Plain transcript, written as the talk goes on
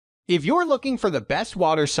If you're looking for the best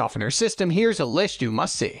water softener system, here's a list you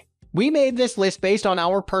must see. We made this list based on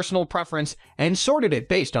our personal preference and sorted it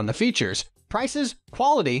based on the features, prices,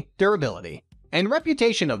 quality, durability, and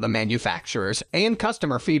reputation of the manufacturers and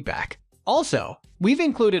customer feedback. Also, we've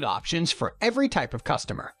included options for every type of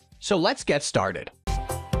customer. So let's get started.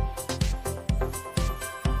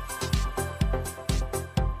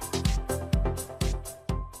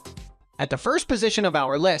 At the first position of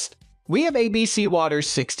our list, we have ABCwaters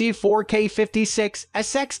 64K56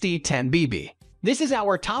 SXD10BB. This is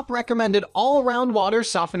our top recommended all-around water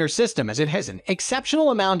softener system as it has an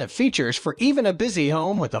exceptional amount of features for even a busy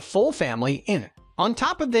home with a full family in it. On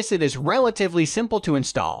top of this, it is relatively simple to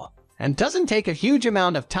install and doesn't take a huge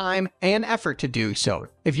amount of time and effort to do so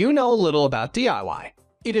if you know a little about DIY.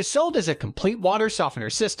 It is sold as a complete water softener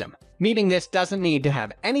system, meaning this doesn't need to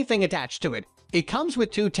have anything attached to it. It comes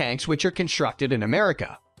with 2 tanks which are constructed in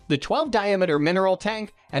America, the 12-diameter mineral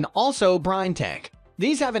tank and also brine tank.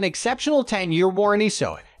 These have an exceptional 10-year warranty,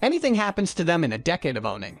 so if anything happens to them in a decade of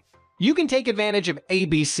owning, you can take advantage of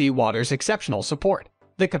ABCwaters' exceptional support.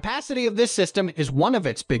 The capacity of this system is one of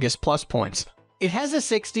its biggest plus points. It has a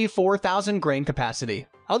 64,000 grain capacity.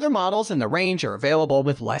 Other models in the range are available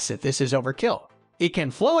with less if this is overkill. It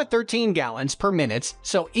can flow at 13 gallons per minute,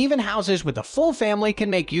 so even houses with a full family can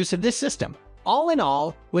make use of this system. All in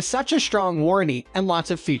all, with such a strong warranty and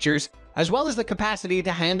lots of features, as well as the capacity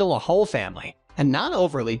to handle a whole family, and not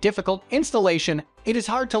overly difficult installation, it is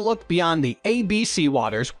hard to look beyond the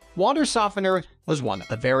ABCwaters water softener was one of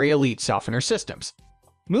the very elite softener systems.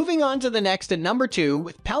 Moving on to the next at number 2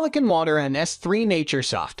 with Pelican Water and S3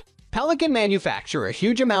 NaturSoft. Pelican manufacture a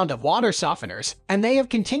huge amount of water softeners, and they have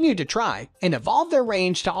continued to try and evolve their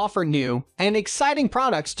range to offer new and exciting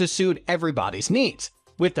products to suit everybody's needs.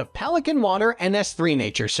 With the Pelican Water and S3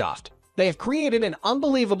 NaturSoft, they have created an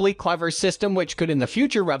unbelievably clever system which could in the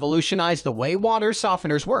future revolutionize the way water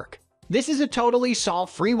softeners work. This is a totally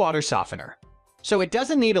salt-free water softener, so it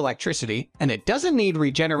doesn't need electricity and it doesn't need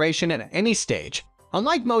regeneration at any stage,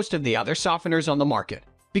 unlike most of the other softeners on the market.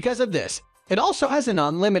 Because of this, it also has an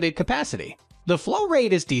unlimited capacity. The flow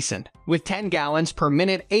rate is decent, with 10 gallons per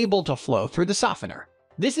minute able to flow through the softener.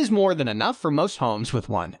 This is more than enough for most homes with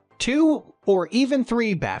 1, 2, or even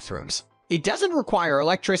 3 bathrooms. It doesn't require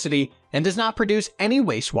electricity and does not produce any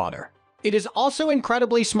wastewater. It is also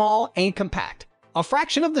incredibly small and compact, a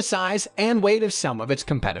fraction of the size and weight of some of its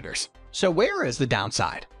competitors. So where is the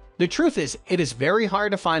downside? The truth is, it is very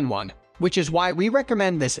hard to find one, which is why we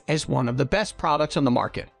recommend this as one of the best products on the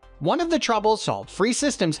market. One of the troubles salt-free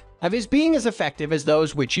systems have is being as effective as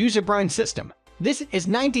those which use a brine system. This is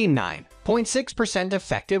 99.6%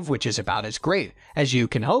 effective, which is about as great as you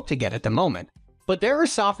can hope to get at the moment. But there are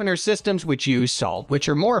softener systems which use salt which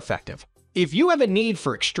are more effective. If you have a need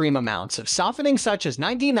for extreme amounts of softening such as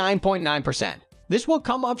 99.9%, this will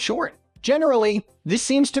come up short. Generally, this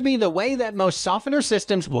seems to be the way that most softener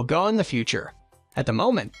systems will go in the future. At the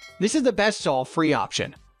moment, this is the best salt-free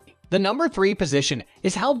option. The number 3 position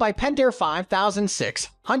is held by Pentair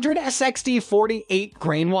 5600 SXD48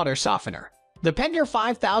 grain water softener. The Pentair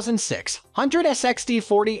 5600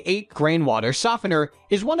 SXD48 grain water softener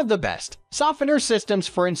is one of the best softener systems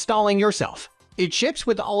for installing yourself. It ships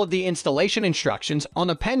with all of the installation instructions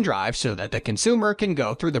on a pen drive so that the consumer can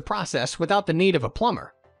go through the process without the need of a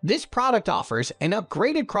plumber. This product offers an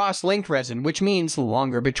upgraded cross-linked resin, which means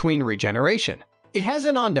longer between regeneration. It has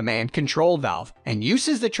an on-demand control valve and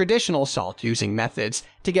uses the traditional salt-using methods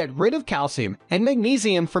to get rid of calcium and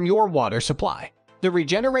magnesium from your water supply. The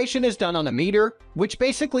regeneration is done on a meter, which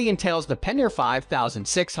basically entails the Pentair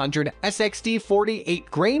 5600 SXD48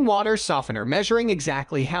 grain water softener measuring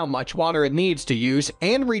exactly how much water it needs to use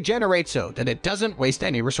and regenerate so that it doesn't waste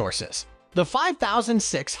any resources. The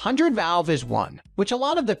 5600 valve is one which a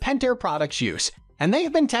lot of the Pentair products use, and they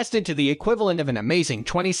have been tested to the equivalent of an amazing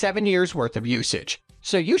 27 years worth of usage.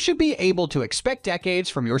 So you should be able to expect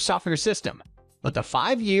decades from your softener system. But the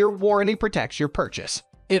 5-year warranty protects your purchase.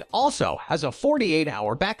 It also has a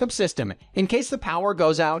 48-hour backup system in case the power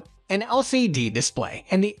goes out, an LCD display,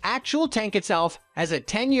 and the actual tank itself has a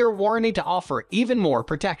 10-year warranty to offer even more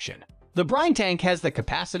protection. The brine tank has the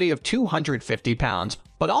capacity of 250 pounds,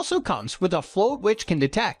 but also comes with a float which can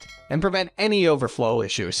detect and prevent any overflow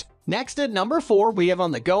issues. Next at number 4, we have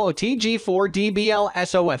on the Go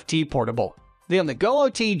OTG4-DBLSOFT-Portable. The Go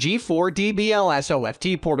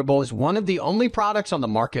OTG4-DBLSOFT-Portable is one of the only products on the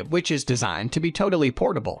market which is designed to be totally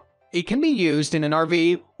portable. It can be used in an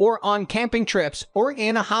RV or on camping trips or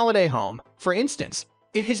in a holiday home. For instance,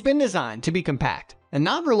 it has been designed to be compact and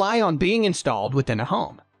not rely on being installed within a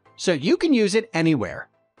home, so you can use it anywhere.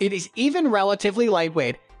 It is even relatively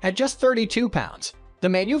lightweight at just 32 pounds. The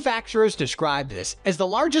manufacturers describe this as the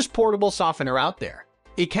largest portable softener out there.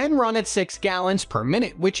 It can run at 6 gallons per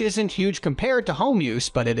minute, which isn't huge compared to home use,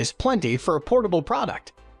 but it is plenty for a portable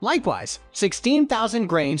product. Likewise, 16,000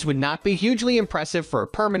 grains would not be hugely impressive for a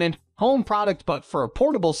permanent home product, but for a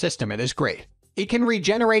portable system it is great. It can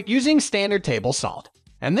regenerate using standard table salt,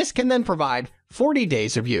 and this can then provide 40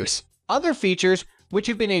 days of use. Other features which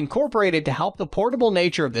have been incorporated to help the portable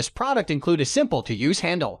nature of this product include a simple-to-use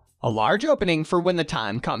handle, a large opening for when the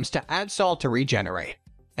time comes to add salt to regenerate,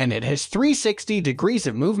 and it has 360 degrees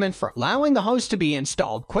of movement for allowing the hose to be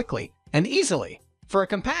installed quickly and easily. For a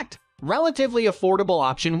compact, relatively affordable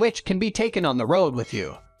option which can be taken on the road with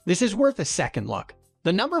you, this is worth a second look.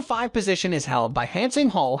 The number 5 position is held by Hansing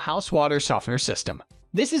Whole House Water Softener System.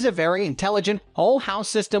 This is a very intelligent whole house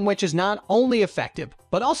system which is not only effective,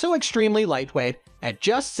 but also extremely lightweight at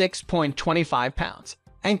just 6.25 pounds,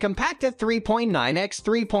 and compact at 3.9x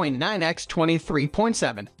 3.9x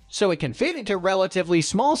 23.7, so it can fit into relatively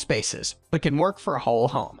small spaces, but can work for a whole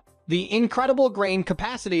home. The incredible grain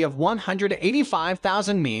capacity of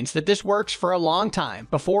 185,000 means that this works for a long time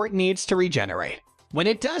before it needs to regenerate. When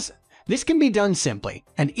it does, this can be done simply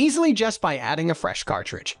and easily just by adding a fresh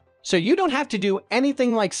cartridge, so you don't have to do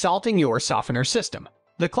anything like salting your softener system.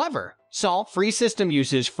 The clever, salt-free system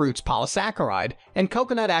uses fruits polysaccharide and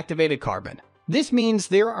coconut-activated carbon. This means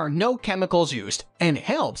there are no chemicals used, and it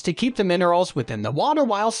helps to keep the minerals within the water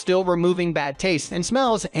while still removing bad taste and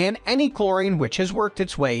smells and any chlorine which has worked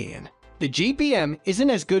its way in. The GPM isn't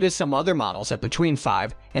as good as some other models at between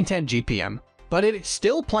 5 and 10 GPM, but it is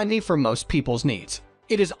still plenty for most people's needs.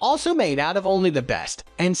 It is also made out of only the best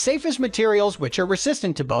and safest materials which are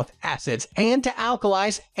resistant to both acids and to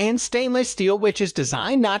alkalis, and stainless steel which is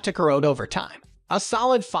designed not to corrode over time. A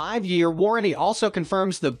solid 5-year warranty also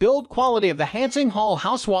confirms the build quality of the Hansing Whole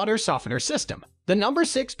House Water Softener System. The number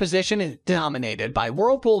 6 position is dominated by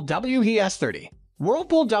Whirlpool WHES30.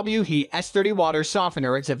 Whirlpool WHES30 Water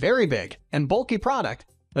Softener is a very big and bulky product,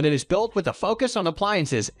 but it is built with a focus on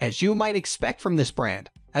appliances, as you might expect from this brand,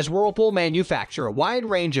 as Whirlpool manufacture a wide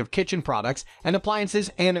range of kitchen products and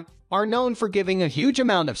appliances and are known for giving a huge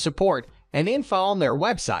amount of support and info on their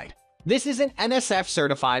website. This is an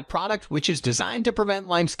NSF-certified product which is designed to prevent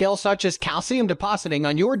limescale such as calcium depositing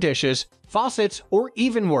on your dishes, faucets, or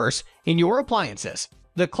even worse, in your appliances.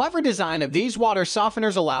 The clever design of these water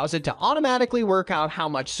softeners allows it to automatically work out how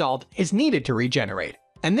much salt is needed to regenerate,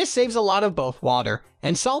 and this saves a lot of both water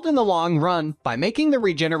and salt in the long run by making the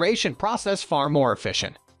regeneration process far more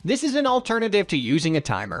efficient. This is an alternative to using a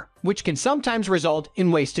timer, which can sometimes result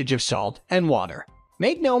in wastage of salt and water.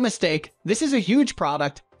 Make no mistake, this is a huge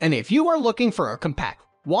product, and if you are looking for a compact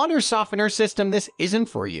water softener system, this isn't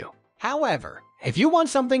for you. However, if you want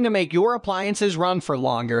something to make your appliances run for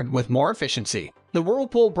longer with more efficiency, the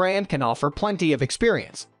Whirlpool brand can offer plenty of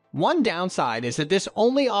experience. One downside is that this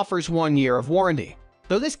only offers 1 year of warranty,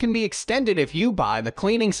 though this can be extended if you buy the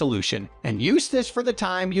cleaning solution and use this for the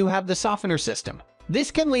time you have the softener system. This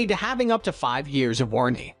can lead to having up to 5 years of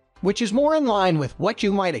warranty, which is more in line with what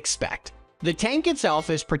you might expect. The tank itself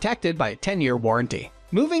is protected by a 10-year warranty.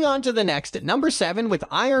 Moving on to the next at number 7 with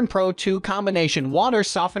Iron Pro 2 Combination Water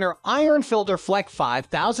Softener Iron Filter Fleck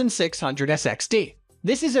 5600 SXT.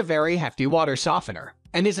 This is a very hefty water softener,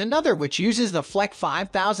 and is another which uses the Fleck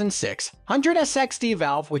 5600 SXT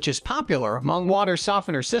valve, which is popular among water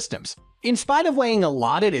softener systems. In spite of weighing a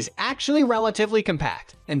lot, it is actually relatively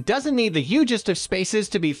compact, and doesn't need the hugest of spaces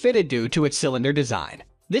to be fitted due to its cylinder design.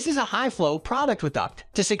 This is a high-flow product with up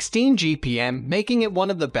to 16 GPM, making it one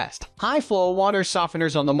of the best high-flow water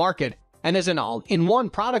softeners on the market, and as an all-in-one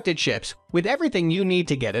product it ships with everything you need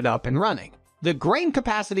to get it up and running. The grain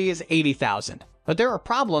capacity is 80,000, but there are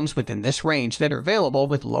problems within this range that are available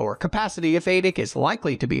with lower capacity if 80 is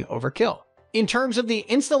likely to be overkill. In terms of the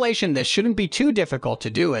installation, this shouldn't be too difficult to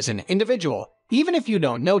do as an individual, even if you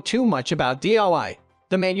don't know too much about DIY.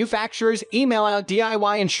 The manufacturers email out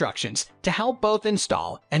DIY instructions to help both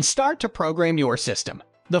install and start to program your system.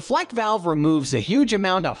 The Fleck valve removes a huge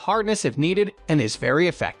amount of hardness if needed and is very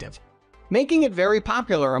effective, making it very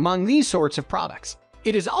popular among these sorts of products.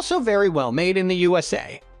 It is also very well made in the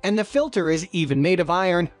USA, and the filter is even made of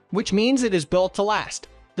iron, which means it is built to last.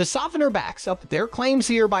 The softener backs up their claims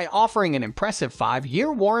here by offering an impressive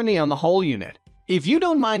 5-year warranty on the whole unit. If you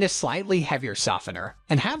don't mind a slightly heavier softener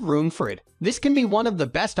and have room for it, this can be one of the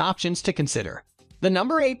best options to consider. The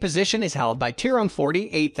number 8 position is held by Tier 1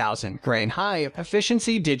 48,000 grain high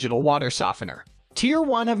efficiency digital water softener. Tier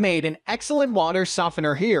 1 have made an excellent water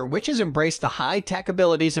softener here which has embraced the high-tech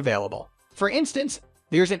abilities available. For instance,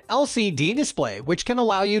 there's an LCD display which can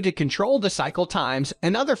allow you to control the cycle times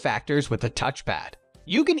and other factors with a touchpad.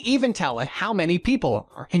 You can even tell it how many people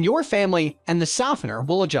are in your family, and the softener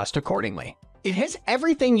will adjust accordingly. It has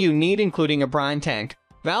everything you need, including a brine tank,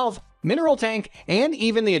 valve, mineral tank, and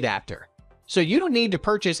even the adapter. So you don't need to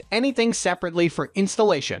purchase anything separately for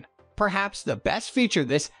installation. Perhaps the best feature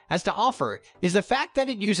this has to offer is the fact that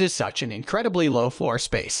it uses such an incredibly low floor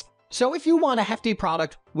space. So if you want a hefty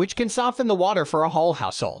product which can soften the water for a whole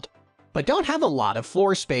household, but don't have a lot of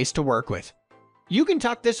floor space to work with, you can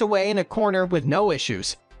tuck this away in a corner with no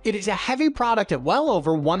issues. It is a heavy product at well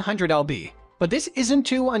over 100 lb, but this isn't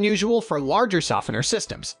too unusual for larger softener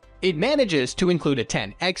systems. It manages to include a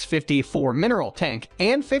 10x54 mineral tank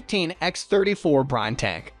and 15x34 brine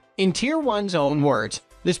tank. In Tier 1's own words,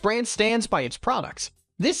 this brand stands by its products.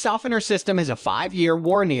 This softener system has a 5-year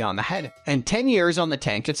warranty on the head and 10 years on the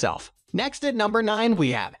tank itself. Next at number 9,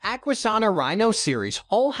 we have Aquasana Rhino Series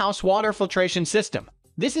Whole House Water Filtration System.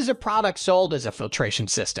 This is a product sold as a filtration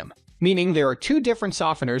system, meaning there are 2 different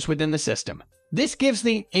softeners within the system. This gives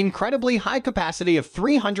the incredibly high capacity of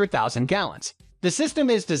 300,000 gallons. The system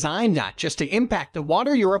is designed not just to impact the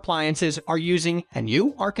water your appliances are using and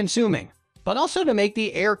you are consuming, but also to make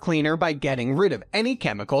the air cleaner by getting rid of any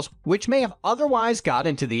chemicals which may have otherwise got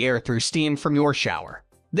into the air through steam from your shower.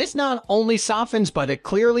 This not only softens, but it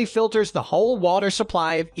clearly filters the whole water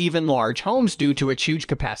supply of even large homes due to its huge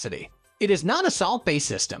capacity. It is not a salt-based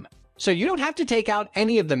system, so you don't have to take out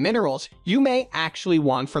any of the minerals you may actually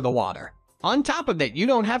want for the water. On top of that, you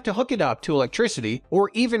don't have to hook it up to electricity or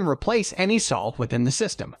even replace any salt within the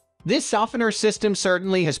system. This softener system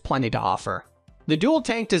certainly has plenty to offer. The dual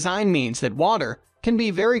tank design means that water can be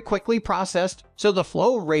very quickly processed, so the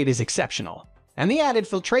flow rate is exceptional. And the added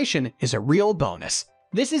filtration is a real bonus.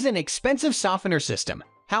 This is an expensive softener system,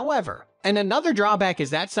 however, and another drawback is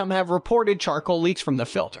that some have reported charcoal leaks from the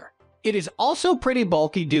filter. It is also pretty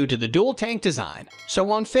bulky due to the dual tank design, so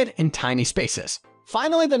won't fit in tiny spaces.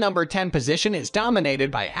 Finally, the number 10 position is dominated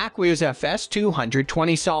by Aquios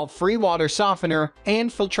FS220 salt-free water softener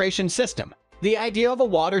and filtration system. The idea of a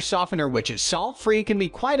water softener which is salt-free can be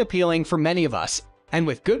quite appealing for many of us, and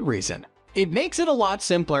with good reason. It makes it a lot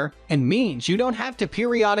simpler and means you don't have to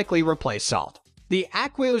periodically replace salt. The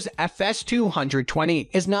Aquios FS220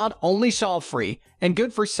 is not only salt-free and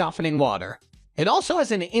good for softening water, it also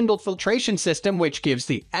has an inbuilt filtration system which gives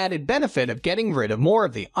the added benefit of getting rid of more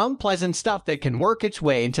of the unpleasant stuff that can work its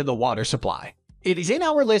way into the water supply. It is in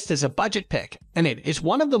our list as a budget pick, and it is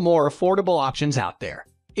one of the more affordable options out there.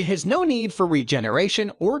 It has no need for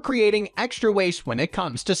regeneration or creating extra waste when it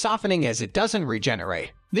comes to softening, as it doesn't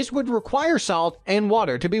regenerate. This would require salt and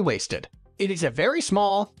water to be wasted. It is a very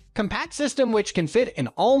small, compact system which can fit in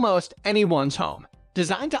almost anyone's home.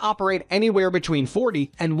 Designed to operate anywhere between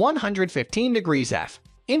 40 and 115 degrees F.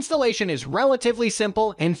 Installation is relatively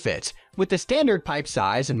simple and fits with the standard pipe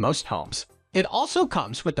size in most homes. It also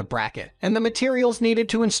comes with the bracket and the materials needed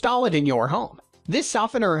to install it in your home. This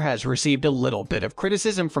softener has received a little bit of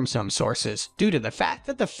criticism from some sources due to the fact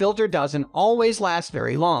that the filter doesn't always last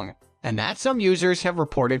very long, and that some users have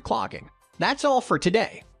reported clogging. That's all for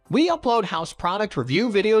today. We upload house product review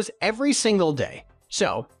videos every single day,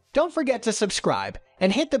 so don't forget to subscribe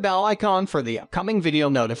and hit the bell icon for the upcoming video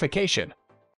notification.